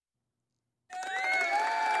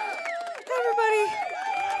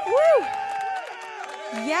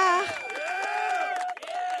Yeah.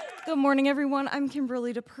 Good morning, everyone. I'm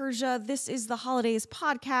Kimberly DiPersia. This is the Holidays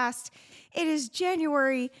Podcast. It is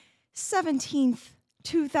January 17th,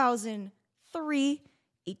 2003,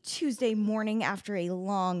 a Tuesday morning after a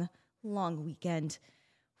long weekend.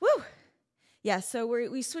 Woo! Yeah, so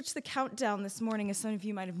we switched the countdown this morning, as some of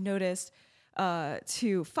you might have noticed,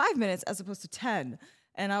 to 5 minutes as opposed to 10.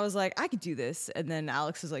 And I was like, I could do this. And then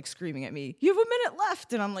Alex is like screaming at me, you have a minute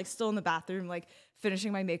left. And I'm like still in the bathroom, like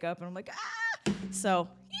finishing my makeup. And I'm like, ah! So,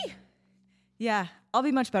 yeah, I'll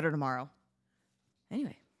be much better tomorrow.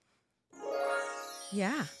 Anyway.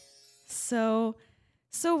 Yeah. So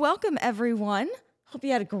welcome everyone. Hope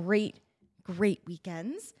you had a great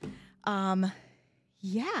weekends.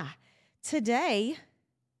 Yeah. Today,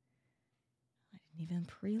 I didn't even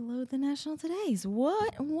preload the national todays.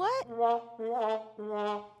 What?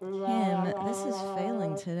 Kim, this is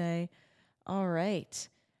failing today. All right.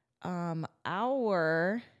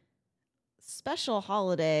 Our special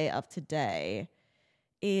holiday of today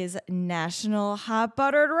is National Hot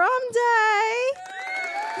Buttered Rum Day.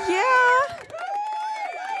 Yeah.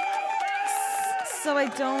 So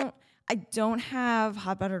I don't have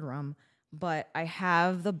hot buttered rum, but I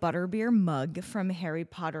have the butterbeer mug from Harry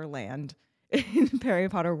Potter Land in Harry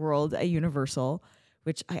Potter World at Universal,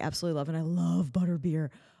 which I absolutely love, and I love butterbeer.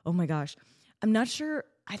 Oh my gosh. I'm not sure.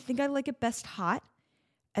 I think I like it best hot,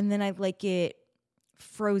 and then I like it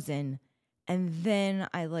frozen, and then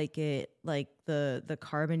I like it like the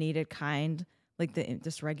carbonated kind, like the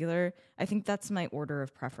just regular. I think that's my order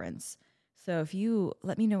of preference. So if you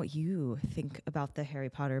let me know what you think about the Harry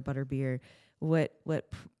Potter butterbeer, what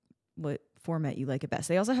format you like it best.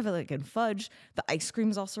 They also have it like in fudge. The ice cream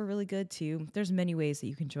is also really good too. There's many ways that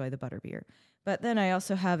you can enjoy the butterbeer. But then I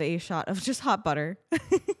also have a shot of just hot butter.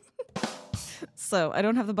 So I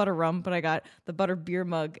don't have the butter rum, but I got the butter beer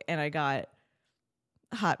mug and I got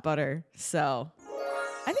hot butter. So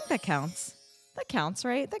I think that counts. That counts,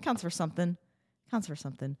 right? That counts for something.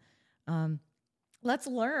 Let's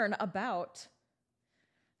learn about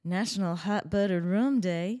National Hot Buttered Rum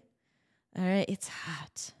Day. All right, it's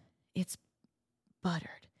hot. It's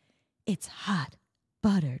buttered. It's hot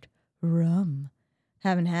buttered rum.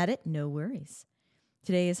 Haven't had it? No worries.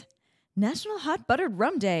 Today is National Hot Buttered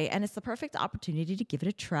Rum Day, and it's the perfect opportunity to give it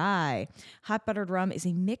a try. Hot buttered rum is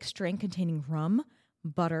a mixed drink containing rum,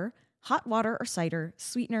 butter, hot water or cider,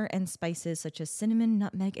 sweetener, and spices such as cinnamon,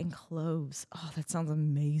 nutmeg, and cloves. Oh, that sounds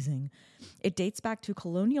amazing. It dates back to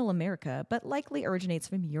colonial America, but likely originates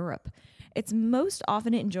from Europe. It's most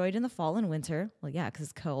often enjoyed in the fall and winter. Well, yeah, because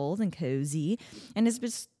it's cold and cozy, and has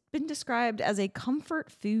been described as a comfort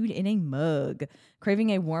food in a mug. Craving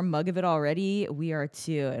a warm mug of it already? We are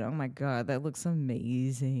too. And oh my God, that looks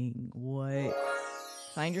amazing. What?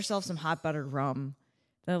 Find yourself some hot buttered rum.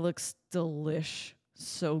 That looks delish.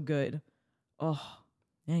 So good. Oh,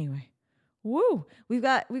 anyway. Woo! We've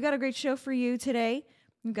got a great show for you today.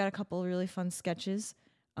 We've got a couple of really fun sketches.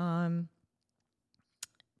 But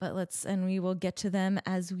we will get to them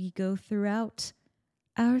as we go throughout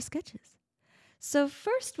our sketches. So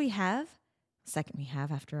second we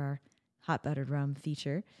have after our hot buttered rum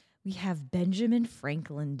feature, we have Benjamin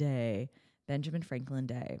Franklin Day. Benjamin Franklin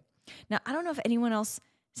Day. Now, I don't know if does anyone else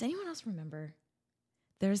remember?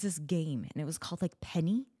 There's this game, and it was called like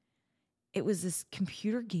Penny. It was this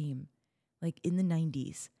computer game, like in the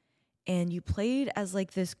 90s. And you played as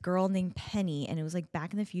like this girl named Penny, and it was like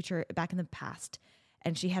back in the past.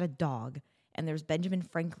 And she had a dog, and there was Benjamin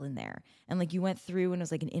Franklin there. And like you went through, and it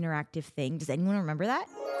was like an interactive thing. Does anyone remember that?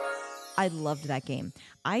 I loved that game.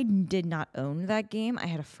 I did not own that game. I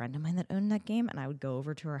had a friend of mine that owned that game, and I would go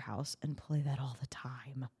over to her house and play that all the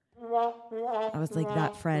time. I was like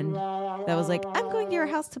that friend that was like, I'm going to your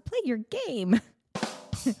house to play your game.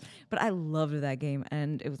 But I loved that game,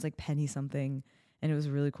 and it was like Penny something, and it was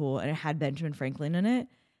really cool, and it had Benjamin Franklin in it,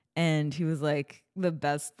 and he was like the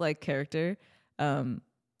best like character.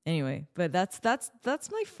 Anyway, but that's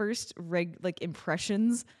my first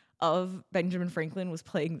impressions of Benjamin Franklin was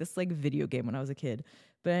playing this like video game when I was a kid.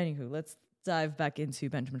 But anywho, let's dive back into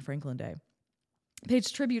Benjamin Franklin Day.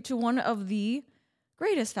 Pays tribute to one of the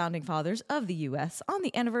greatest founding fathers of the U.S. on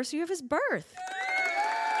the anniversary of his birth.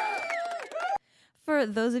 For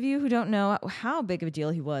those of you who don't know how big of a deal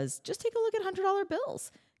he was, just take a look at $100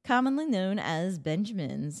 bills, commonly known as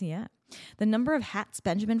Benjamins. Yeah. The number of hats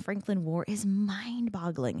Benjamin Franklin wore is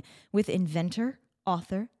mind-boggling, with inventor,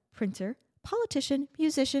 author, printer, politician,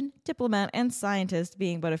 musician, diplomat, and scientist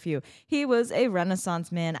being but a few. He was a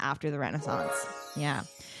Renaissance man after the Renaissance. Yeah.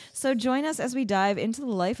 So join us as we dive into the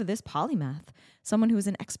life of this polymath, someone who is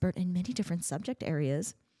an expert in many different subject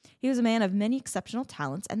areas. He was a man of many exceptional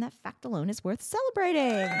talents, and that fact alone is worth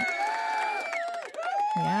celebrating.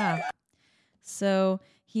 Yeah. So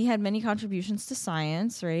he had many contributions to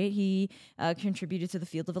science, right? He contributed to the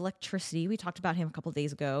field of electricity. We talked about him a couple of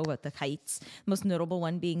days ago about the kites, most notable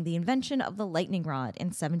one being the invention of the lightning rod in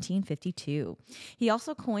 1752. He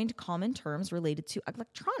also coined common terms related to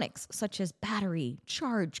electronics, such as battery,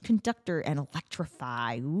 charge, conductor, and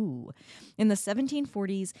electrify. Ooh. In the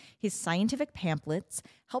 1740s, his scientific pamphlets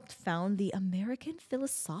helped found the American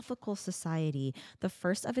Philosophical Society, the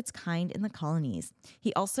first of its kind in the colonies.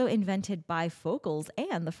 He also invented bifocals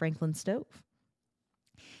and the Franklin stove.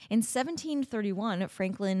 In 1731,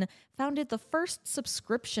 Franklin founded the first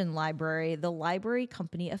subscription library, the Library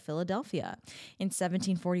Company of Philadelphia. In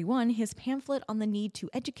 1741, his pamphlet on the need to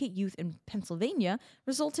educate youth in Pennsylvania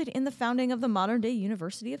resulted in the founding of the modern-day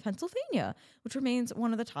University of Pennsylvania, which remains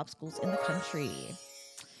one of the top schools in the country.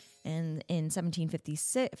 And in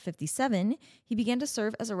 1757, he began to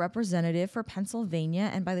serve as a representative for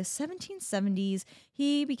Pennsylvania, and by the 1770s,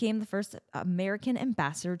 he became the first American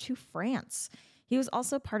ambassador to France. He was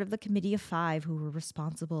also part of the Committee of Five who were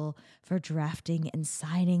responsible for drafting and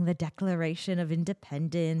signing the Declaration of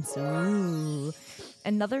Independence. Ooh.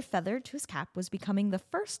 Another feather to his cap was becoming the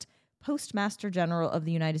first Postmaster General of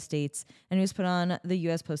the United States, and he was put on the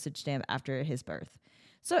U.S. postage stamp after his birth.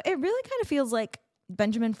 So it really kind of feels like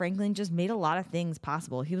Benjamin Franklin just made a lot of things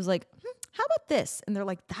possible. He was like, how about this? And they're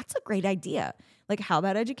like, that's a great idea. Like, how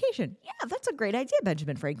about education? Yeah, that's a great idea,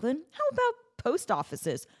 Benjamin Franklin. How about post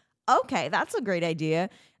offices? Okay, that's a great idea.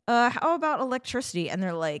 How about electricity? And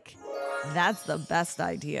they're like, that's the best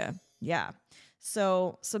idea. Yeah.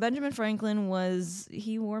 So Benjamin Franklin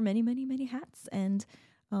he wore many, many, many hats, and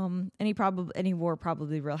he wore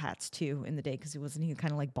probably real hats too in the day, because he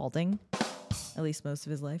kind of like balding, at least most of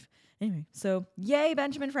his life. Anyway, so yay,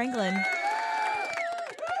 Benjamin Franklin.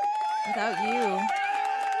 Without you,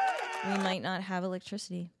 we might not have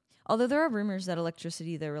electricity. Although there are rumors that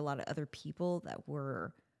there were a lot of other people that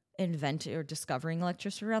were inventing or discovering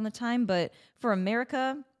electricity around the time. But for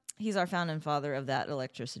America, he's our founding father of that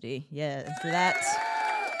electricity. Yeah, and for that,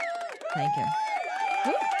 thank him.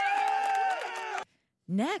 Woo.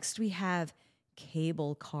 Next, we have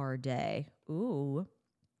Cable Car Day. Ooh,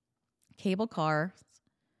 cable car.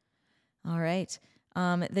 All right.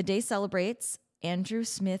 The day celebrates Andrew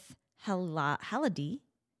Smith Halliday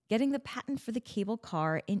getting the patent for the cable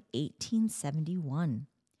car in 1871.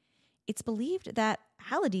 It's believed that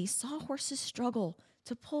Halliday saw horses struggle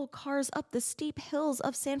to pull cars up the steep hills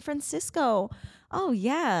of San Francisco. Oh,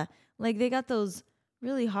 yeah. Like, they got those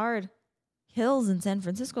really hard hills in San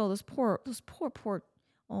Francisco. Those poor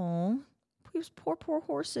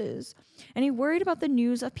horses. And he worried about the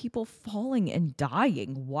news of people falling and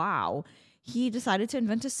dying. Wow. He decided to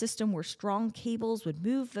invent a system where strong cables would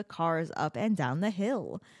move the cars up and down the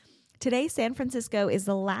hill. Today, San Francisco is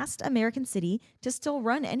the last American city to still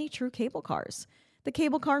run any true cable cars. The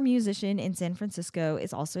Cable Car Musician in San Francisco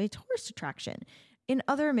is also a tourist attraction. In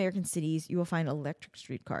other American cities, you will find electric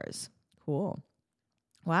streetcars. Cool.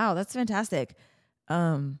 Wow, that's fantastic.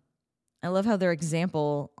 I love how their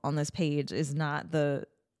example on this page is not the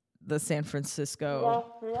San Francisco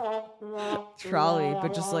trolley,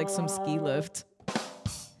 but just like some ski lift.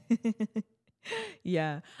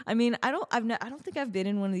 Yeah, I mean, I don't think I've been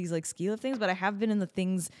in one of these like ski lift things, but I have been in the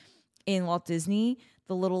things in Walt Disney,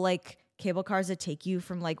 the little like cable cars that take you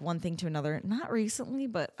from like one thing to another. Not recently,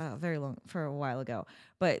 but for a while ago.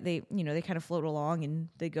 But they kind of float along and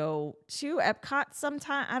they go to Epcot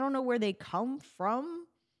sometime. I don't know where they come from,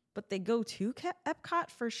 but they go to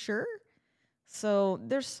Epcot for sure. So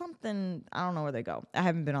there's something, I don't know where they go. I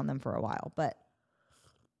haven't been on them for a while, but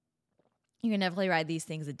you can definitely ride these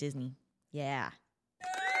things at Disney. Yeah.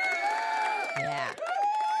 Yeah.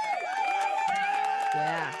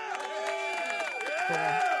 Yeah.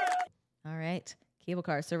 Cool. All right. Cable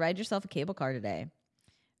car. So ride yourself a cable car today.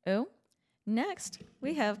 Oh, next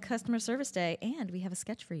we have Customer Service Day, and we have a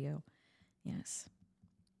sketch for you. Yes.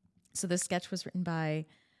 So this sketch was written by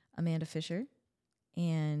Amanda Fishe,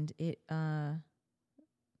 and it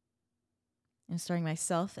is starring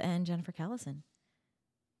myself and Jennifer Kalison.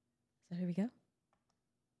 So here we go.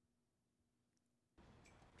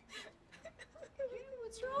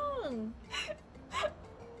 What's wrong?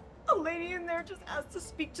 A lady in there just asked to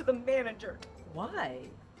speak to the manager. Why?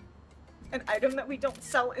 An item that we don't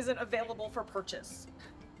sell isn't available for purchase.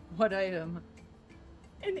 What item?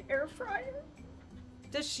 An air fryer.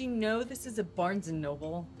 Does she know this is a Barnes &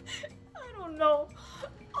 Noble? I don't know.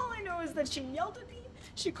 All I know is that she yelled at me.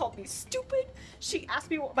 She called me stupid. She asked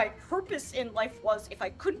me what my purpose in life was if I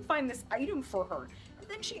couldn't find this item for her. And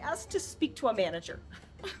then she asked to speak to a manager.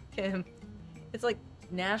 Kim, it's like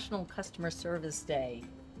National Customer Service Day.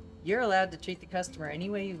 You're allowed to treat the customer any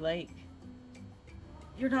way you like.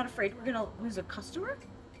 You're not afraid we're gonna lose a customer?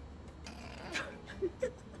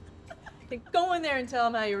 Then go in there and tell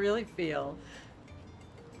them how you really feel.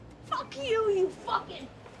 Fuck you, you fucking...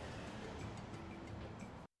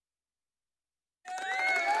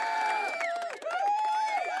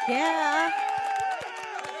 Yeah.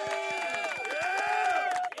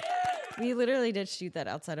 We literally did shoot that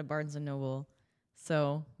outside of Barnes and Noble.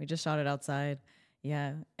 So we just shot it outside.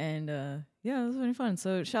 Yeah. And yeah, it was really fun.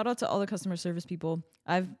 So shout out to all the customer service people.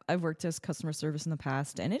 I've worked as customer service in the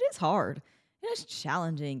past, and it is hard. It is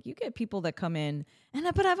challenging. You get people that come in,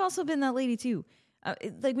 but I've also been that lady too.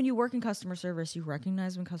 Like when you work in customer service, you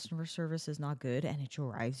recognize when customer service is not good and it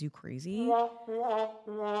drives you crazy. But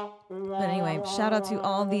anyway, shout out to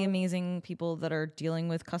all the amazing people that are dealing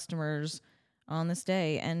with customers on this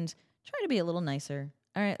day and try to be a little nicer.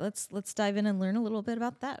 All right, let's dive in and learn a little bit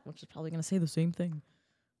about that, which is probably going to say the same thing.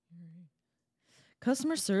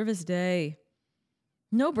 Customer Service Day.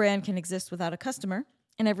 No brand can exist without a customer,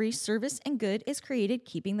 and every service and good is created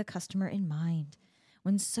keeping the customer in mind.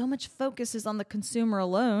 When so much focus is on the consumer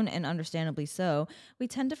alone, and understandably so, we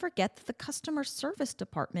tend to forget that the customer service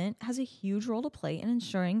department has a huge role to play in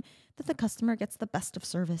ensuring that the customer gets the best of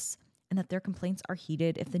service and that their complaints are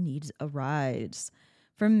heeded if the needs arise.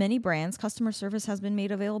 For many brands, customer service has been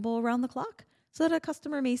made available around the clock so that a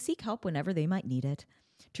customer may seek help whenever they might need it.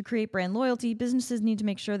 To create brand loyalty, businesses need to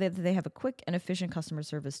make sure that they have a quick and efficient customer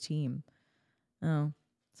service team. Oh.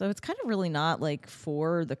 So it's kind of really not like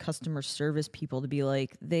for the customer service people to be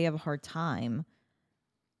like, they have a hard time.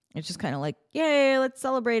 It's just kind of like, yay, let's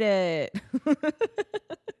celebrate it.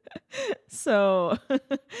 So,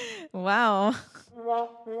 wow.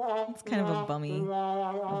 It's kind of a bummy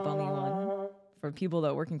one for people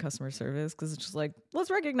that work in customer service because it's just like, let's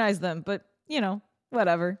recognize them. But,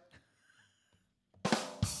 whatever.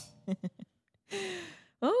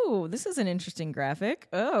 Oh, this is an interesting graphic.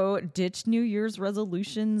 Oh, ditch New Year's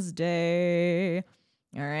resolutions day.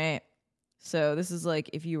 All right. So this is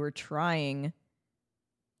like if you were trying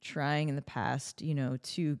in the past,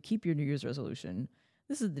 to keep your New Year's resolution.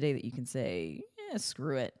 This is the day that you can say,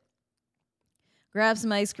 screw it. Grab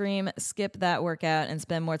some ice cream, skip that workout, and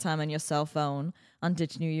spend more time on your cell phone on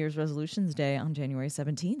Ditch New Year's Resolutions Day on January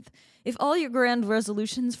 17th. If all your grand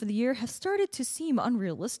resolutions for the year have started to seem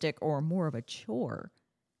unrealistic or more of a chore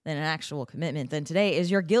than an actual commitment, then today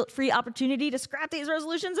is your guilt-free opportunity to scrap these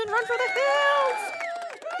resolutions and run for the hills!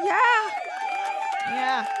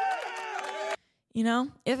 Yeah!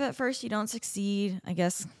 If at first you don't succeed, I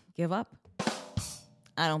guess give up.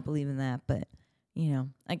 I don't believe in that, but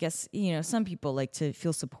I guess, some people like to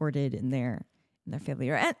feel supported in their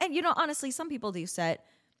failure. And honestly, some people you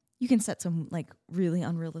can set some like really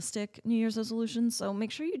unrealistic New Year's resolutions. So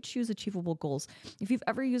make sure you choose achievable goals. If you've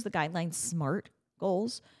ever used the guideline SMART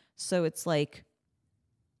goals, so it's like,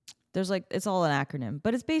 it's all an acronym,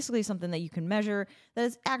 but it's basically something that you can measure that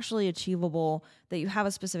is actually achievable, that you have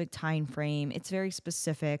a specific time frame. It's very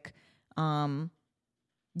specific. Yeah.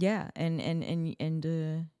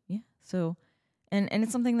 So, and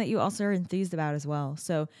it's something that you also are enthused about as well.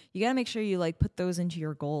 So you got to make sure you put those into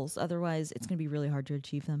your goals. Otherwise it's going to be really hard to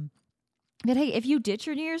achieve them. But hey, if you ditch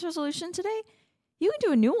your New Year's resolution today, you can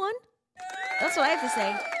do a new one. That's what I have to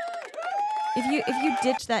say. If you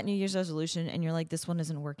ditch that New Year's resolution and you're like, this one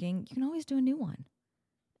isn't working, you can always do a new one.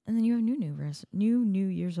 And then you have New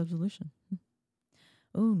Year's resolution.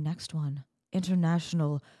 Oh, next one.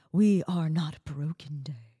 International We Are Not Broken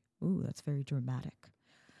Day. Ooh, that's very dramatic.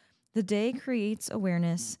 The day creates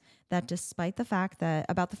awareness that despite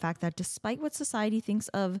what society thinks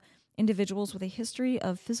of individuals with a history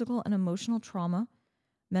of physical and emotional trauma,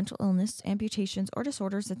 mental illness, amputations, or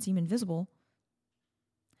disorders that seem invisible,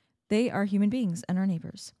 they are human beings and our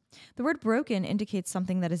neighbors. The word broken indicates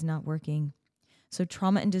something that is not working. So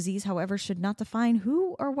trauma and disease, however, should not define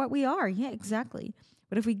who or what we are. Yeah, exactly.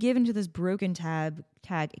 But if we give into this broken tag,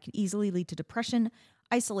 it can easily lead to depression,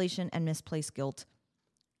 isolation, and misplaced guilt.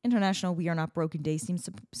 International We Are Not Broken Day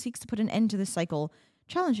seeks to put an end to this cycle,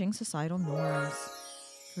 challenging societal norms.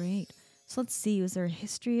 Great. So let's see, was there a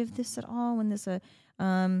history of this at all? When this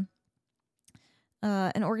an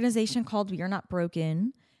organization called We Are Not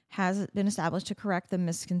Broken has been established to correct the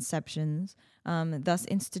misconceptions, thus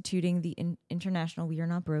instituting the International We Are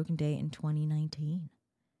Not Broken Day in 2019.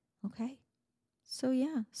 Okay. So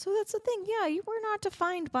yeah. So that's the thing. Yeah, you were not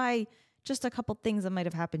defined by just a couple things that might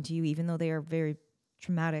have happened to you, even though they are very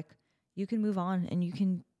traumatic. You can move on and you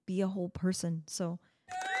can be a whole person. So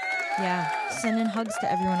yeah, sending hugs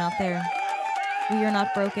to everyone out there. We are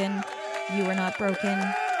not broken. You are not broken.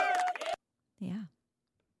 Yeah.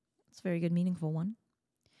 It's a very good, meaningful one.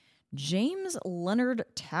 James Leonard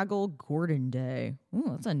Taggart Gordon Day. Ooh,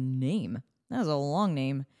 that's a name. That is a long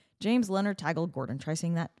name. James Leonard Taggart Gordon. Try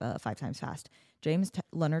saying that 5 times fast.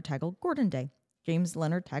 Leonard Taggart Gordon Day. James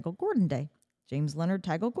Leonard Taggart Gordon Day. James Leonard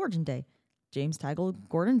Taggart Gordon Day. James Taggart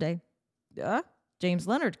Gordon Day. James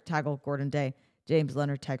Leonard Taggart Gordon Day. James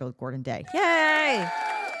Leonard Taggart Gordon Day. Yay!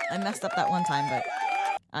 I messed up that one time, but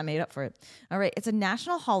I made up for it. All right, it's a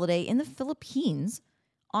national holiday in the Philippines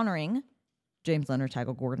honoring James Leonard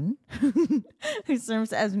Taggart Gordon, who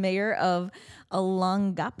serves as mayor of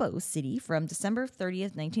Olongapo City from December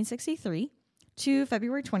 30th, 1963 to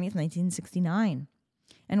February 20th, 1969,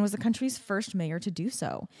 and was the country's first mayor to do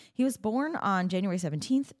so. He was born on January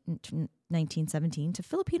 17th, 1917 to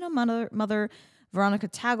Filipino mother Veronica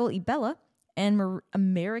Tagle Ibella and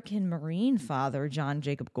American Marine father John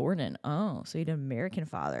Jacob Gordon. Oh, so he had an American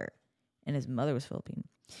father, and his mother was Filipino.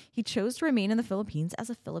 He chose to remain in the Philippines as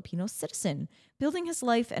a Filipino citizen, building his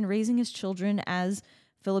life and raising his children as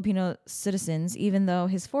Filipino citizens, even though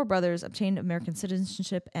his 4 brothers obtained American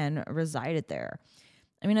citizenship and resided there.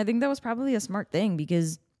 I mean, I think that was probably a smart thing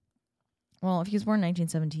because, well, if he was born in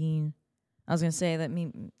 1917, I was going to say that,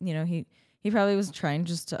 he probably was trying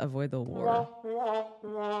just to avoid the war. He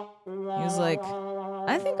was like,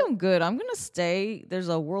 I think I'm good. I'm going to stay. There's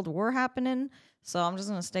a world war happening, so I'm just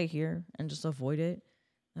going to stay here and just avoid it.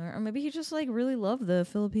 Or maybe he just really loved the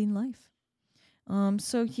Philippine life.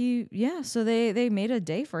 So they made a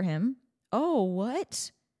day for him. Oh,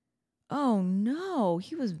 what? Oh no,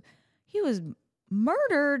 he was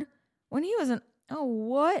murdered when he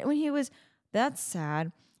was that's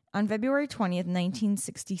sad. On February 20th,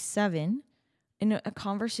 1967, in a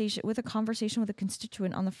conversation with a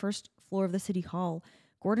constituent on the first floor of the city hall,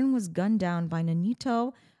 Gordon was gunned down by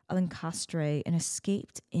Nanito Alencastre, an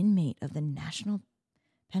escaped inmate of the National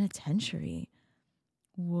Penitentiary.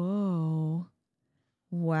 Whoa.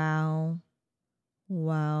 Wow,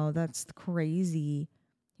 that's crazy.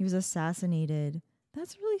 He was assassinated.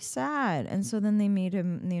 That's really sad. And so then they made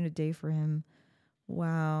a day for him.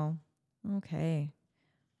 Wow. Okay.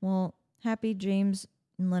 Well, happy James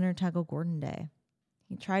Leonard Taggart Gordon Day.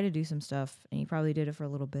 He tried to do some stuff, and he probably did it for a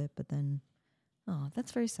little bit, but then,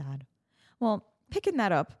 that's very sad. Well, picking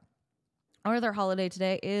that up, our other holiday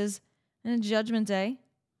today is Judgment Day.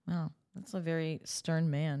 Wow, that's a very stern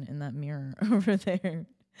man in that mirror over there.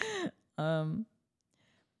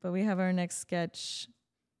 But we have our next sketch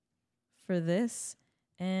for this,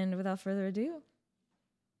 and without further ado,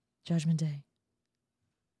 Judgment Day.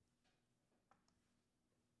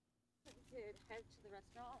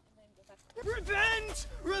 Repent!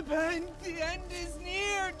 Repent! The end is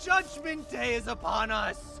near! Judgment Day is upon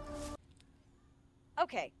us!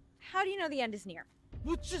 Okay, how do you know the end is near?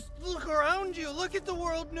 Well, just look around you. Look at the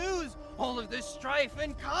world news. All of this strife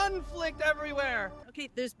and conflict everywhere. Okay,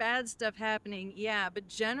 there's bad stuff happening, yeah, but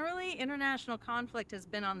generally, international conflict has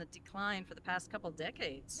been on the decline for the past couple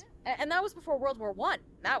decades. And that was before World War I.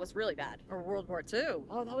 That was really bad. Or World War II.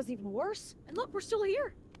 Oh, that was even worse. And look, we're still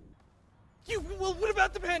here. Well, what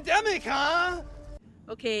about the pandemic, huh?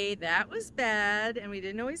 Okay, that was bad, and we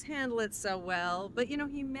didn't always handle it so well, but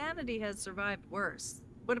humanity has survived worse.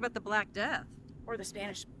 What about the Black Death? Or the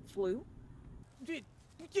Spanish flu?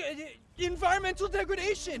 Environmental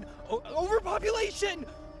degradation, overpopulation.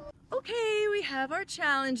 Okay, we have our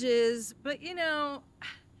challenges, but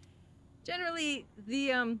generally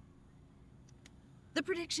the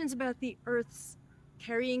predictions about the Earth's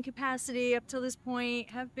carrying capacity up till this point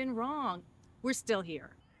have been wrong. We're still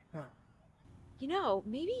here. Huh.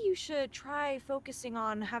 Maybe you should try focusing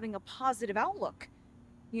on having a positive outlook.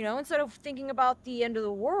 Instead of thinking about the end of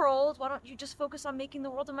the world, why don't you just focus on making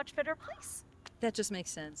the world a much better place? That just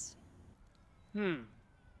makes sense.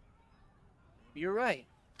 You're right.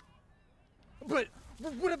 But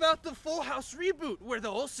what about the Full House reboot, where the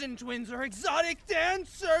Olsen twins are exotic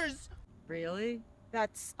dancers? Really?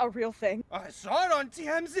 That's a real thing. I saw it on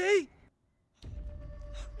TMZ.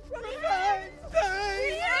 Repent! Judgment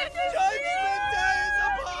Day is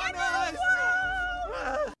upon us!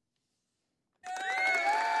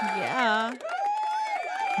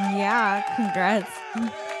 Yeah, congrats.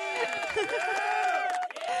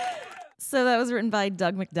 So that was written by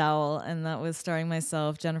Doug McDowell, and that was starring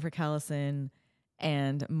myself, Jennifer Kalison,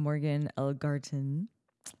 and Morgan Elgarten.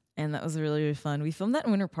 And that was really, really fun. We filmed that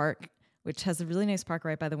in Winter Park, which has a really nice park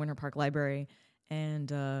right by the Winter Park Library,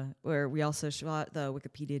 and where we also shot the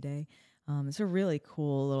Wikipedia Day. It's a really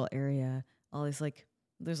cool little area. All these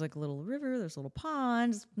there's a little river, there's a little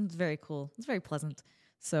pond. It's very cool. It's very pleasant.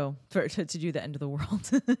 So to do the end of the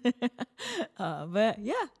world. But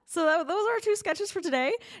yeah, so those are our 2 sketches for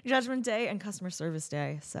today, Judgment Day and Customer Service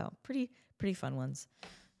Day. So pretty fun ones.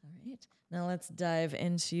 All right, now let's dive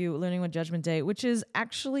into learning what Judgment Day, which is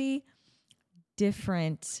actually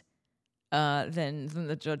different than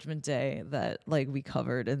the Judgment Day that like we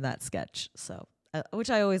covered in that sketch. So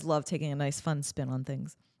which I always love, taking a nice fun spin on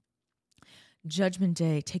things. Judgment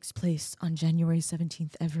Day takes place on January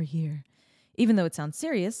 17th every year. Even though it sounds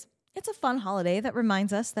serious, it's a fun holiday that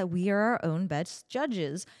reminds us that we are our own best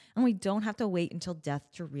judges, and we don't have to wait until death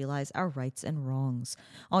to realize our rights and wrongs.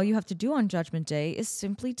 All you have to do on Judgment Day is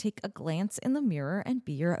simply take a glance in the mirror and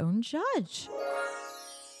be your own judge.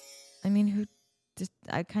 I mean,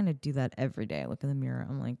 I kind of do that every day. I look in the mirror.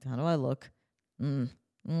 I'm like, how do I look?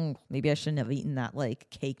 Maybe I shouldn't have eaten that like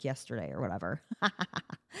cake yesterday or whatever.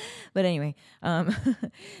 But anyway,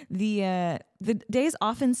 the day is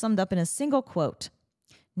often summed up in a single quote.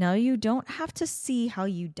 Now you don't have to see how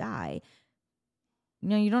you die.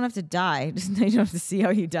 No, you don't have to die. Just now you don't have to see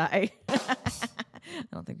how you die. I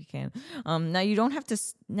don't think you can. Now you don't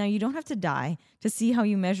have to die to see how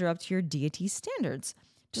you measure up to your deity's standards.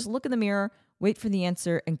 Just look in the mirror, wait for the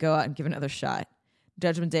answer, and go out and give another shot.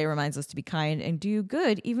 Judgment Day reminds us to be kind and do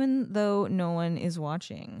good even though no one is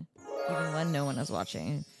watching. Even when no one is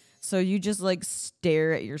watching. So you just like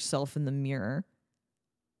stare at yourself in the mirror.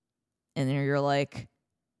 And then you're like,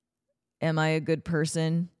 am I a good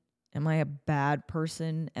person? Am I a bad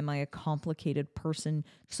person? Am I a complicated person?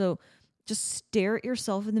 So just stare at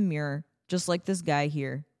yourself in the mirror, just like this guy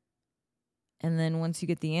here. And then once you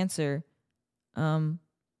get the answer,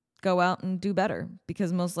 go out and do better.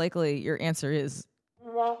 Because most likely your answer is,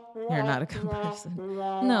 you're not a good person.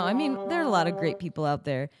 No, I mean, there are a lot of great people out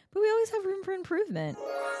there, but we always have room for improvement.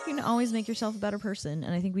 You can always make yourself a better person,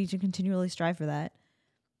 and I think we should continually strive for that,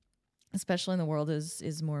 especially in the world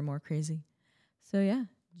is more and more crazy. So yeah,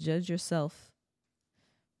 judge yourself.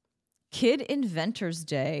 Kid Inventors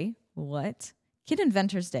Day. What? Kid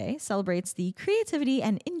Inventors Day celebrates the creativity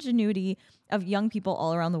and ingenuity of young people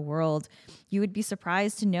all around the world. You would be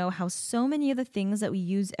surprised to know how so many of the things that we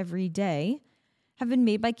use every day have been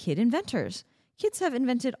made by kid inventors. Kids have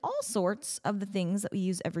invented all sorts of the things that we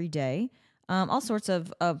use every day, all sorts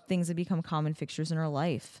of things that become common fixtures in our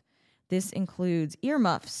life. This includes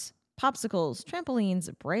earmuffs, popsicles,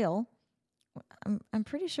 trampolines, Braille. I'm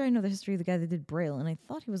pretty sure I know the history of the guy that did Braille, and I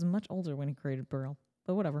thought he was much older when he created Braille,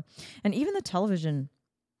 but whatever. And even the television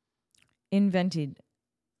invented...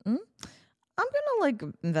 I'm going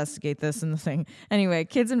to investigate this in the thing. Anyway,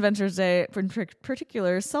 Kids Inventors Day in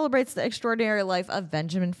particular celebrates the extraordinary life of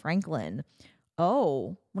Benjamin Franklin.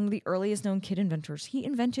 Oh, one of the earliest known kid inventors. He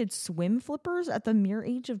invented swim flippers at the mere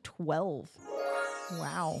age of 12.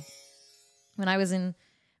 Wow. When I was in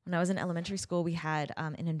elementary school, we had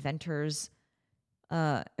an inventors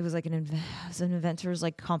it was an inventors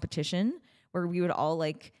competition where we would all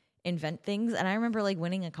invent things, and I remember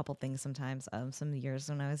winning a couple things sometimes some of the years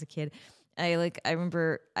when I was a kid. I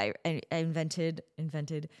remember I invented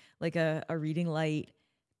a reading light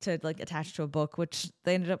to attach to a book, which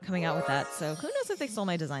they ended up coming out with that. So who knows if they stole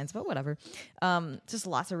my designs, but whatever. Just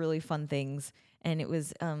lots of really fun things. And it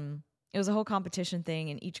was a whole competition thing,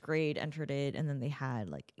 and each grade entered it, and then they had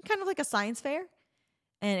kind of like a science fair,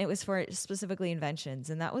 and it was for specifically inventions,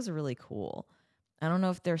 and that was really cool. I don't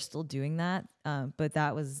know if they're still doing that, but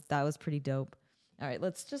that was pretty dope. All right,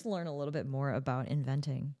 let's just learn a little bit more about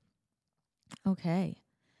inventing. Okay.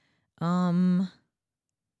 I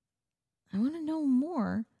want to know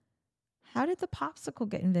more. How did the popsicle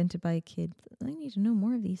get invented by a kid? I need to know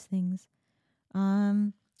more of these things.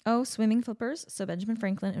 Swimming flippers. So Benjamin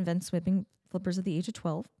Franklin invents swimming flippers at the age of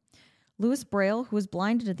 12. Louis Braille, who was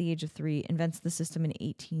blinded at the age of 3, invents the system in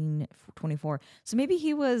 1824. So maybe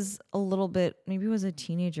he was maybe he was a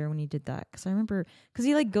teenager when he did that. Because I remember,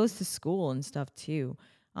 he goes to school and stuff too.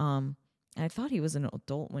 I thought he was an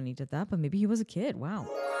adult when he did that, but maybe he was a kid. Wow.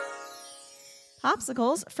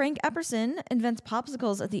 Popsicles. Frank Epperson invents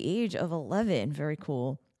popsicles at the age of 11. Very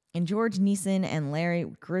cool. And George Neeson and Larry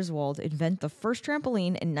Griswold invent the first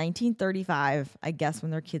trampoline in 1935, I guess,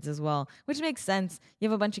 when they're kids as well, which makes sense. You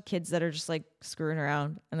have a bunch of kids that are just screwing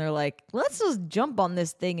around, and they're like, let's just jump on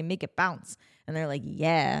this thing and make it bounce. And they're like,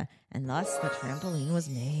 yeah. And thus the trampoline was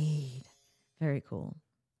made. Very cool.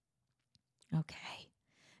 Okay.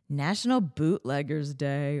 National Bootleggers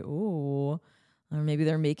Day. Ooh. Or maybe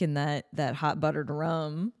they're making that hot buttered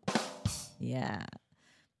rum. Yeah.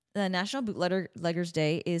 The National Bootleggers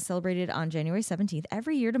Day is celebrated on January 17th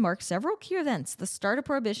every year to mark several key events: the start of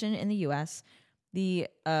Prohibition in the U.S., the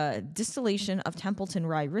distillation of Templeton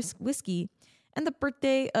Rye whiskey, and the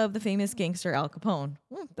birthday of the famous gangster Al Capone.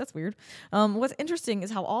 That's weird. What's interesting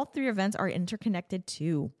is how all three events are interconnected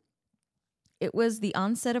too. It was the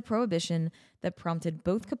onset of Prohibition that prompted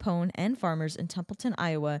both Capone and farmers in Templeton,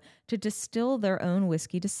 Iowa, to distill their own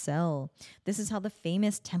whiskey to sell. This is how the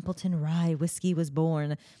famous Templeton Rye whiskey was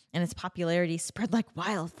born, and its popularity spread like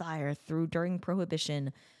wildfire during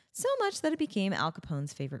Prohibition, so much that it became Al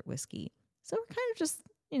Capone's favorite whiskey. So we're kind of just,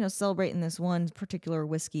 celebrating this one particular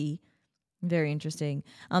whiskey. Very interesting.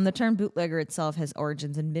 The term bootlegger itself has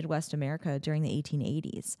origins in Midwest America during the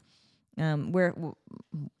 1880s, where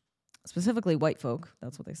specifically white folk,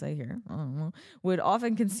 that's what they say here, I don't know, would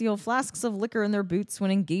often conceal flasks of liquor in their boots when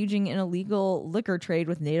engaging in illegal liquor trade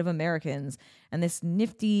with Native Americans. And this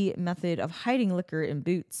nifty method of hiding liquor in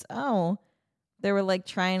boots, they were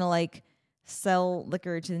trying to sell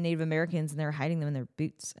liquor to the Native Americans and they were hiding them in their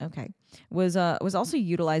boots. Okay. Was also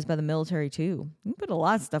utilized by the military too. You can put a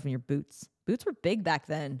lot of stuff in your boots. Boots were big back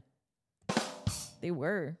then. They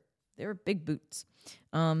were big boots.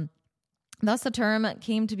 Thus, the term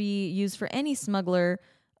came to be used for any smuggler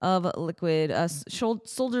of liquid.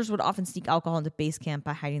 Soldiers would often sneak alcohol into base camp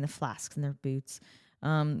by hiding the flasks in their boots.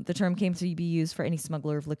 The term came to be used for any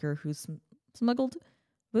smuggler of liquor who smuggled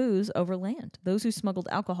booze over land. Those who smuggled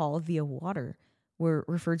alcohol via water were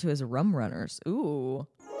referred to as rum runners. Ooh,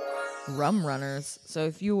 rum runners.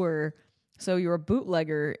 So you're a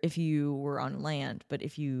bootlegger if you were on land, but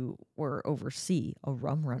if you were overseas, a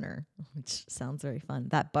rum runner, which sounds very fun.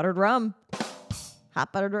 That buttered rum,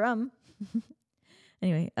 hot buttered rum.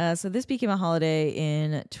 Anyway, so this became a holiday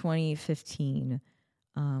in 2015.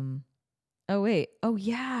 Oh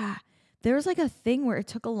yeah, there was a thing where it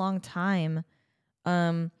took a long time.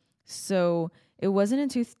 So it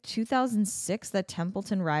wasn't in 2006 that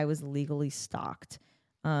Templeton Rye was legally stocked.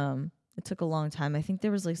 It took a long time. I think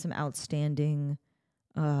there was some outstanding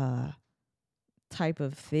type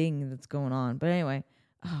of thing that's going on. But anyway,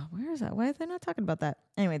 where is that? Why are they not talking about that?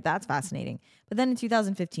 Anyway, that's fascinating. But then in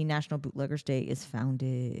 2015, National Bootleggers Day is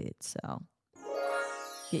founded. So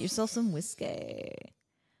get yourself some whiskey.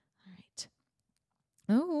 All right.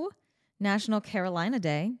 Oh, National Carolina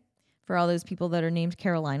Day for all those people that are named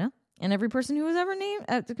Carolina. And every person who was ever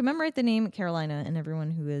named, to commemorate the name Carolina and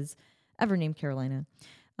everyone who is ever named Carolina.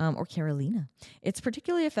 Or Carolina. It's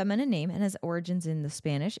particularly a feminine name and has origins in the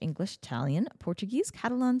Spanish, English, Italian, Portuguese,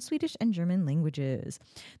 Catalan, Swedish, and German languages.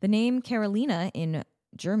 The name Carolina in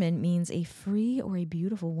German means a free or a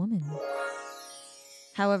beautiful woman.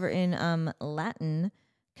 However, in Latin,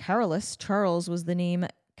 Carolus, Charles, was the name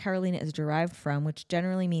Carolina is derived from, which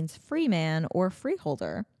generally means free man or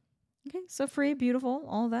freeholder. Okay, so free, beautiful,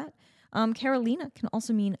 all that. Carolina can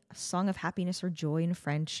also mean a song of happiness or joy in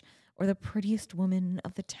French, or the prettiest woman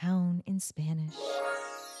of the town in Spanish.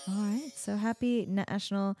 All right, so happy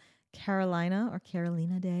National Carolina or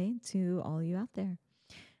Carolina Day to all you out there.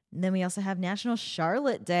 And then we also have National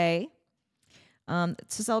Charlotte Day to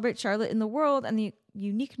celebrate Charlotte in the world and the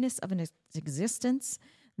uniqueness of its existence.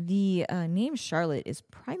 The name Charlotte is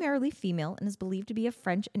primarily female and is believed to be of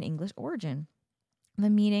French and English origin. The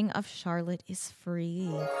meaning of Charlotte is free.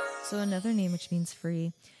 So another name which means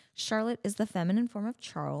free. Charlotte is the feminine form of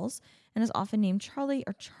Charles and is often named Charlie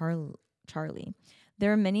or Charlie.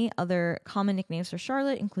 There are many other common nicknames for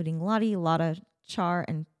Charlotte, including Lottie, Lotta, Char,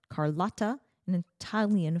 and Carlotta, an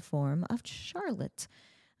Italian form of Charlotte.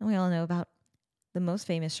 And we all know about the most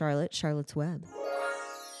famous Charlotte, Charlotte's Web.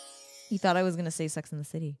 You thought I was going to say Sex and the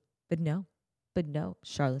City, but no,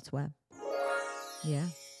 Charlotte's Web. Yeah.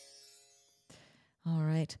 All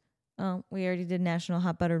right. Oh, we already did National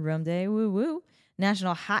Hot Buttered Rum Day. Woo woo.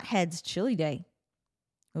 National Hotheads Chili Day.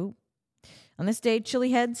 Oh. On this day,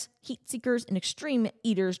 chili heads, heat seekers, and extreme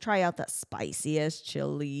eaters try out the spiciest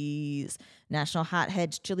chilies. National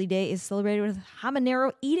Hotheads Chili Day is celebrated with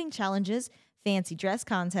habanero eating challenges, fancy dress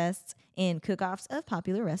contests, and cook-offs of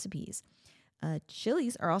popular recipes.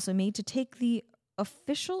 Chilies are also made to take the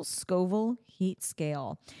official Scoville heat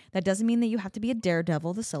scale. That doesn't mean that you have to be a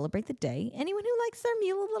daredevil to celebrate the day. Anyone who likes their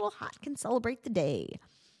meal a little hot can celebrate the day.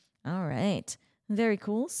 All right. Very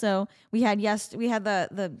cool. So we had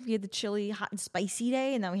the chili hot and spicy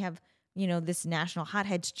day, and then we have, this National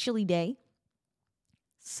Hotheads Chili Day.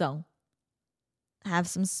 So have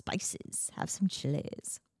some spices, have some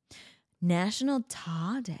chilies. National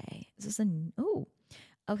Ta Day. This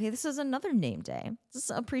is another name day. This is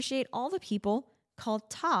to appreciate all the people called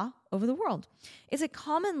Ta over the world. It's a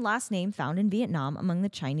common last name found in Vietnam among the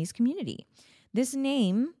Chinese community. This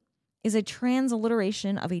name is a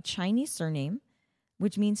transliteration of a Chinese surname,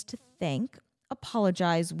 which means to thank,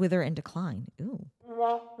 apologize, wither, and decline. Ooh.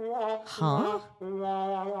 Huh?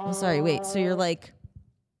 I'm sorry, wait, so you're like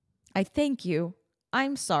I thank you.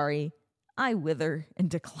 I'm sorry. I wither and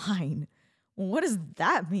decline. What does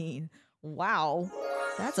that mean? Wow.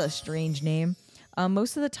 That's a strange name.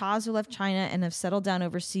 Most of the Taz who left China and have settled down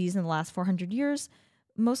overseas in the last 400 years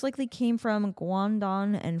most likely came from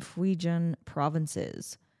Guangdong and Fujian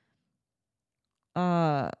provinces.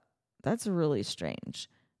 That's really strange.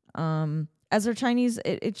 As they're Chinese,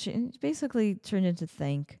 it basically turned into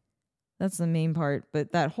thank. That's the main part.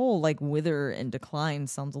 But that whole like wither and decline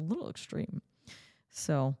sounds a little extreme.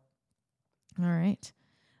 So, all right.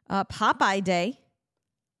 Popeye Day.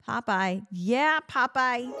 Popeye. Yeah,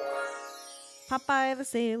 Popeye. Popeye the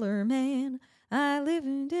Sailor Man. I live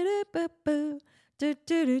in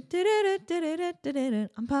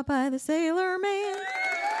I'm Popeye the Sailor Man.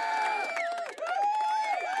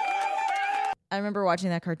 I remember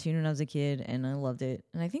watching that cartoon when I was a kid, and I loved it.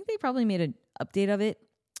 And I think they probably made an update of it,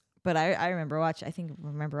 but I remember watching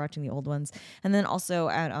the old ones. And then also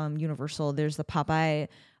at Universal, there's the Popeye,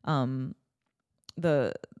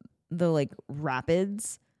 the like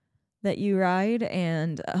rapids that you ride,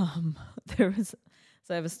 and there was.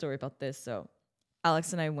 So I have a story about this. So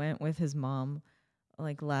Alex and I went with his mom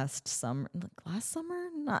like last summer,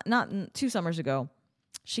 not 2 summers ago.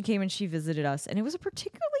 She came and she visited us, and it was a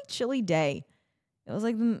particularly chilly day. It was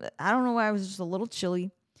like, I don't know why, it was just a little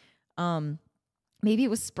chilly. Maybe it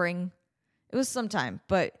was spring. It was sometime,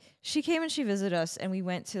 but she came and she visited us, and we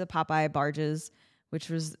went to the Popeye barges, which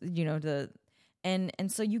was, and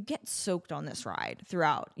so you get soaked on this ride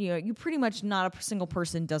throughout. You pretty much, not a single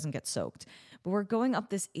person doesn't get soaked. But we're going up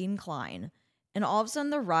this incline, and all of a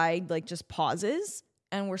sudden the ride like just pauses,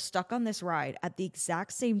 and we're stuck on this ride at the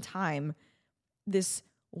exact same time. This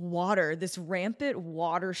rampant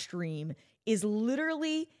water stream is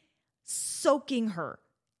literally soaking her,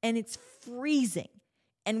 and it's freezing,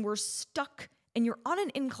 and we're stuck, and you're on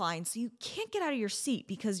an incline, so you can't get out of your seat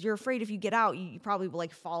because you're afraid if you get out, you probably will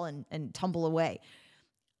like fall and tumble away.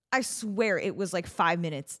 I swear it was like 5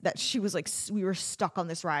 minutes that she was like, we were stuck on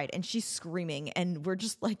this ride, and she's screaming, and we're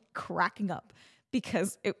just like cracking up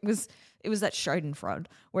because it was that Schadenfreude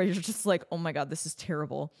where you're just like, oh my God, this is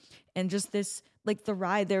terrible. And just this, like the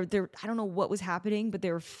ride there, I don't know what was happening, but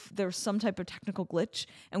there was some type of technical glitch,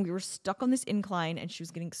 and we were stuck on this incline, and she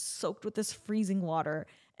was getting soaked with this freezing water,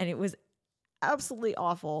 and it was absolutely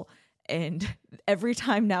awful. And every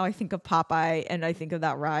time now I think of Popeye and I think of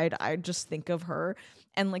that ride, I just think of her.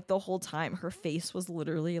 And like the whole time her face was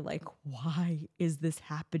literally like, why is this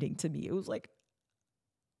happening to me? It was like,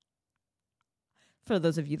 for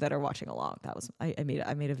those of you that are watching along, that was, I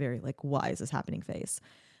made a very like, why is this happening face.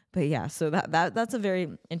 But yeah, so that's a very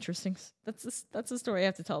interesting, that's a story I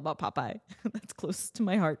have to tell about Popeye. That's close to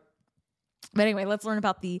my heart. But anyway, let's learn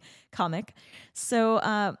about the comic. So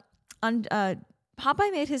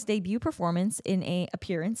Popeye made his debut performance in a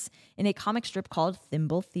comic strip called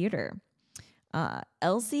Thimble Theater.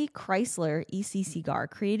 Elsie Chrysler E.C. Segar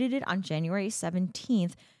created it on January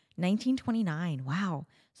 17th, 1929. Wow.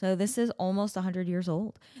 So this is almost 100 years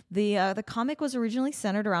old. The comic was originally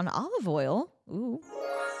centered around olive oil. Ooh.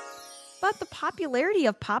 But the popularity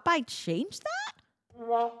of Popeye changed that?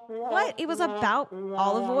 What? It was about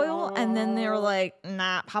olive oil, and then they were like,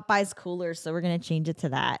 nah, Popeye's cooler, so we're going to change it to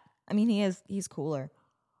that. I mean, he's cooler.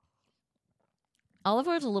 Olive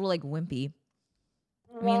oil's a little like wimpy.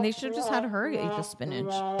 I mean, they should have just had her eat the spinach.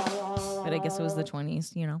 But I guess it was the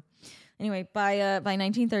 20s, Anyway, by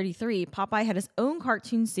 1933, Popeye had his own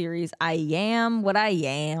cartoon series, I Am What I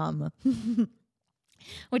Am,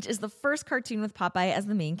 which is the first cartoon with Popeye as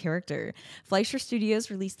the main character. Fleischer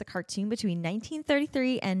Studios released the cartoon between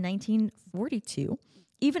 1933 and 1942.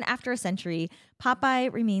 Even after a century,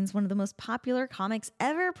 Popeye remains one of the most popular comics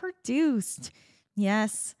ever produced.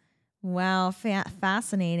 Yes. Wow.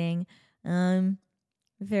 Fascinating.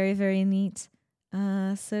 Very, very neat.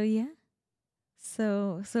 So yeah.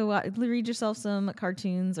 So read yourself some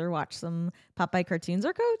cartoons or watch some Popeye cartoons,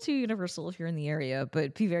 or go to Universal if you're in the area,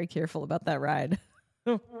 but be very careful about that ride.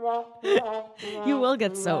 You will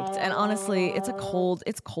get soaked. And honestly, it's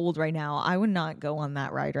cold right now. I would not go on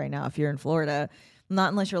that ride right now if you're in Florida. Not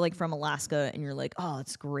unless you're like from Alaska and you're like, oh,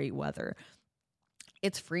 it's great weather.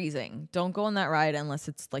 It's freezing. Don't go on that ride unless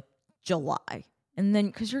it's like July. And then,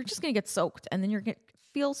 because you're just going to get soaked, and then you're going to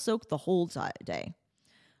feel soaked the whole day.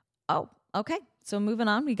 Oh, okay. So moving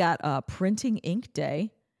on, we got Printing Ink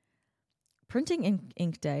Day. Printing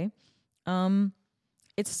Ink Day.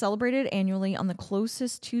 It's celebrated annually on the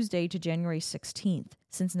closest Tuesday to January 16th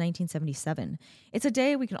since 1977. It's a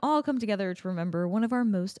day we can all come together to remember one of our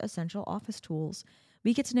most essential office tools.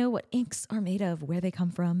 We get to know what inks are made of, where they come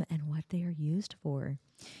from, and what they are used for.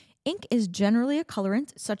 Ink is generally a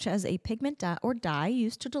colorant, such as a pigment or dye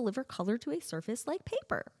used to deliver color to a surface like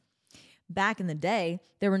paper. Back in the day,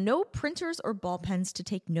 there were no printers or ball pens to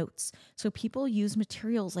take notes, so people used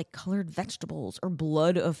materials like colored vegetables or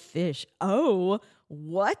blood of fish. Oh,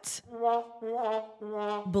 what?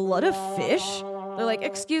 Blood of fish? They're like,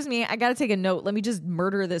 excuse me, I gotta take a note. Let me just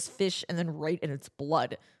murder this fish and then write in its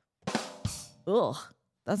blood. Ugh,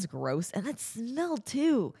 that's gross. And that smell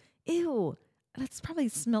too. Ew. That's probably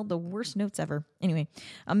smelled the worst notes ever. Anyway,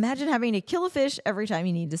 imagine having to kill a fish every time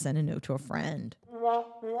you need to send a note to a friend.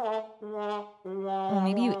 Well,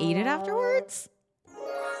 maybe you ate it afterwards?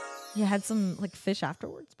 You had some like fish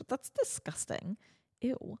afterwards, but that's disgusting.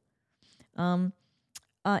 Ew.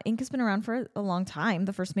 Ink has been around for a long time.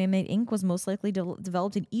 The first man-made ink was most likely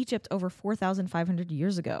developed in Egypt over 4,500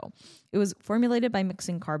 years ago. It was formulated by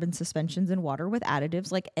mixing carbon suspensions in water with additives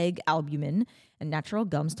like egg albumin and natural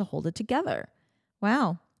gums to hold it together.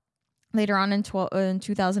 Wow. Later on in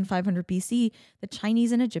 2500 BC, the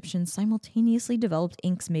Chinese and Egyptians simultaneously developed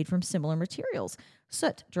inks made from similar materials.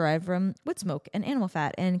 Soot derived from wood smoke and animal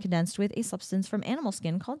fat and condensed with a substance from animal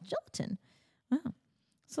skin called gelatin. Wow.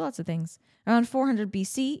 So lots of things. Around 400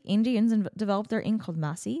 BC, Indians developed their ink called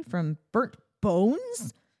masi from burnt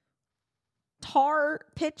bones, tar,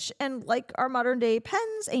 pitch, and like our modern day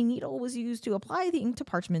pens, a needle was used to apply the ink to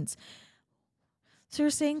parchments. So you're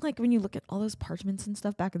saying like when you look at all those parchments and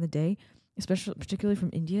stuff back in the day, particularly from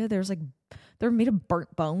India, they're made of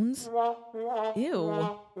burnt bones.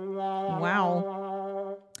 Ew.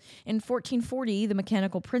 Wow. In 1440, the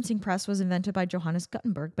mechanical printing press was invented by Johannes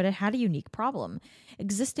Gutenberg, but it had a unique problem.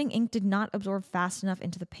 Existing ink did not absorb fast enough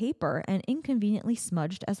into the paper and inconveniently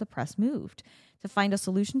smudged as the press moved. To find a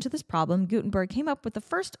solution to this problem, Gutenberg came up with the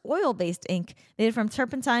first oil-based ink made from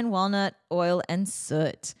turpentine, walnut, oil, and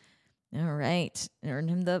soot. All right. Earned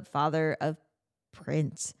him the father of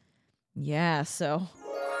print. Yeah, so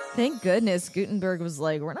thank goodness Gutenberg was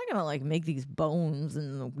like, we're not going to like make these bones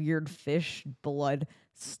and the weird fish blood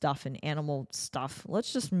stuff and animal stuff.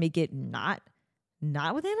 Let's just make it not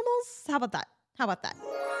with animals. How about that?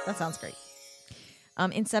 That sounds great.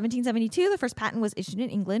 In 1772, the first patent was issued in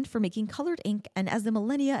England for making colored ink, and as the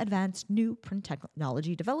millennia advanced, new print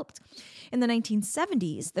technology developed. In the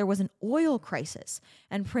 1970s, there was an oil crisis,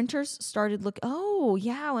 and printers started when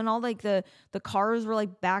all like the cars were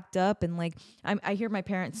like backed up, and like I hear my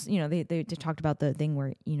parents, they talked about the thing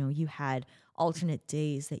where you had alternate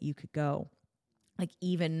days that you could go, like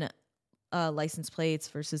even license plates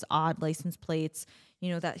versus odd license plates.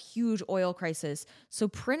 That huge oil crisis. So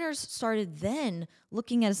printers started then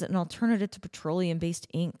looking as an alternative to petroleum-based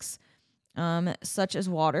inks, such as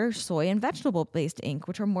water, soy, and vegetable-based ink,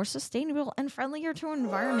 which are more sustainable and friendlier to our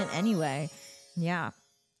environment anyway. Yeah.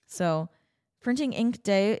 So printing ink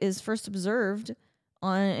day is first observed in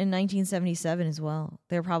 1977 as well.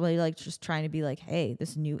 They're probably like just trying to be like, hey,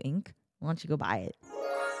 this new ink, why don't you go buy it?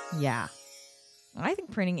 Yeah. I think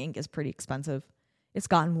printing ink is pretty expensive. It's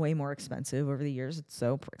gotten way more expensive over the years. It's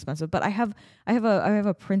so expensive. But I have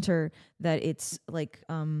a printer that it's like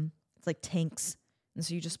tanks, and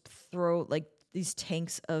so you just throw like these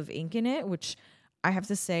tanks of ink in it, which I have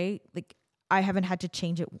to say, like I haven't had to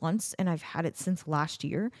change it once, and I've had it since last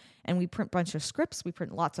year. And we print a bunch of scripts, we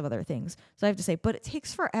print lots of other things. So I have to say, but it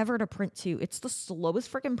takes forever to print too. It's the slowest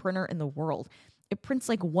freaking printer in the world. It prints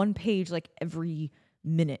like one page like every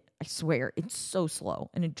minute. I swear, it's so slow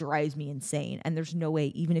and it drives me insane, and there's no way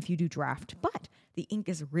even if you do draft, but the ink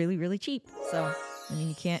is really, really cheap. So I mean,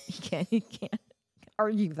 you can't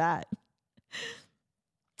argue that.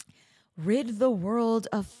 Rid the world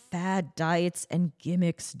of fad diets and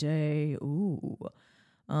gimmicks day. Ooh.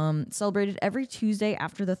 Celebrated every Tuesday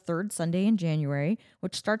after the third Sunday in January,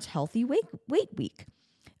 which starts Healthy Weight Week.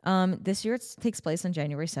 This year it takes place on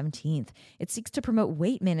January 17th. It seeks to promote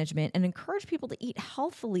weight management and encourage people to eat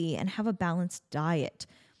healthily and have a balanced diet.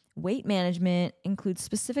 Weight management includes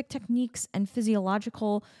specific techniques and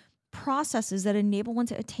physiological processes that enable one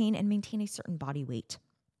to attain and maintain a certain body weight.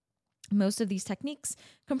 Most of these techniques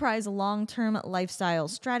comprise long-term lifestyle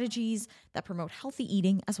strategies that promote healthy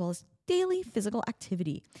eating as well as daily physical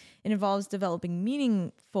activity. It involves developing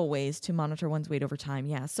meaningful ways to monitor one's weight over time.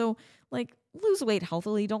 Yeah, so like lose weight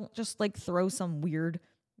healthily. Don't just like throw some weird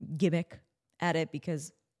gimmick at it,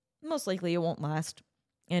 because most likely it won't last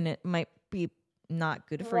and it might be not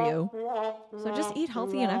good for you. So just eat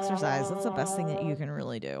healthy and exercise. That's the best thing that you can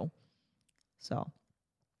really do. So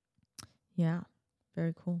yeah,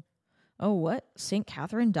 very cool. Oh, what? St.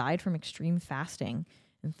 Catherine died from extreme fasting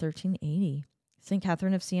in 1380. St.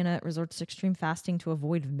 Catherine of Siena resorts to extreme fasting to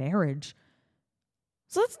avoid marriage.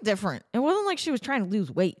 So that's different. It wasn't like she was trying to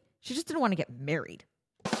lose weight. She just didn't want to get married.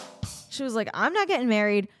 She was like, I'm not getting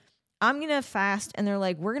married. I'm going to fast. And they're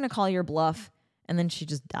like, we're going to call your bluff. And then she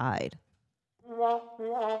just died. Wow,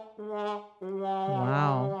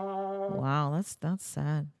 that's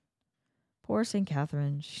sad. Poor St.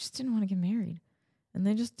 Catherine. She just didn't want to get married. And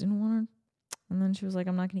they just didn't want her. And then she was like,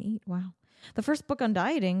 I'm not going to eat. Wow. The first book on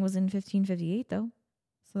dieting was in 1558, though.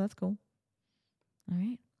 So that's cool.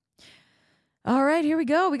 All right, here we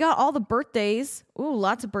go. We got all the birthdays. Ooh,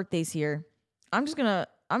 lots of birthdays here. I'm just gonna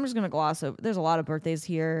gloss over. There's a lot of birthdays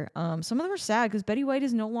here. Some of them are sad because Betty White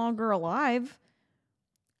is no longer alive.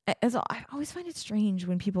 I always find it strange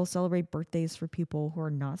when people celebrate birthdays for people who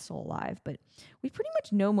are not still alive, but we pretty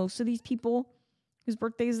much know most of these people whose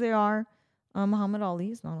birthdays they are. Muhammad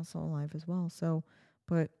Ali is not still alive as well. So,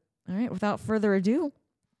 but all right, without further ado,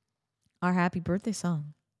 our happy birthday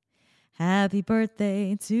song. Happy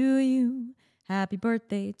birthday to you. Happy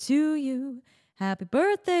birthday to you. Happy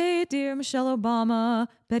birthday, dear Michelle Obama,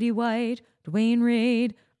 Betty White, Dwayne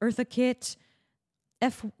Reed, Eartha Kitt,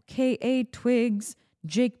 FKA Twigs,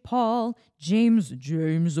 Jake Paul, James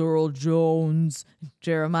Earl Jones,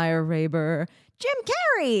 Jeremiah Raber, Jim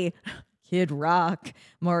Carrey, Kid Rock,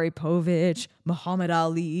 Maury Povich, Muhammad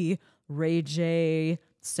Ali, Ray J,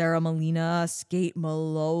 Sarah Molina, Skate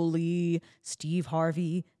Maloli, Steve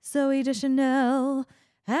Harvey, Zoe Deschanel.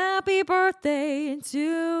 Happy birthday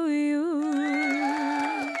to you.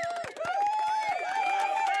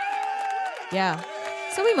 Yeah.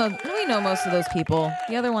 So we know most of those people.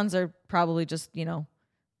 The other ones are probably just,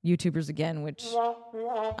 YouTubers again, which,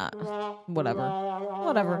 whatever.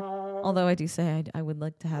 Although I do say I would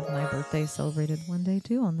like to have my birthday celebrated one day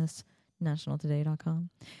too on this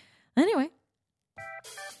nationaltoday.com. Anyway,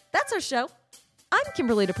 that's our show. I'm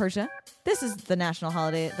Kimberly DiPersia. This is the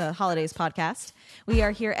the Holidays podcast. We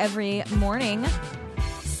are here every morning,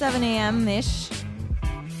 7 a.m.-ish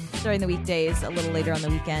during the weekdays, a little later on the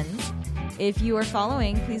weekends. If you are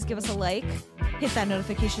following, please give us a like, hit that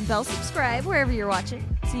notification bell, subscribe wherever you're watching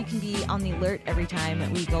so you can be on the alert every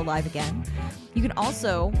time we go live again. You can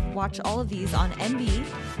also watch all of these on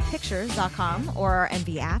nvpictures.com or our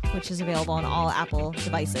NV app, which is available on all Apple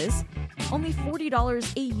devices. Only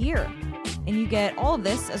 $40 a year. And you get all of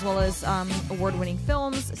this as well as award-winning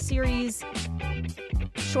films, series,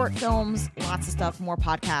 short films, lots of stuff, more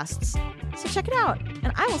podcasts. So check it out.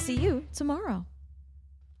 And I will see you tomorrow.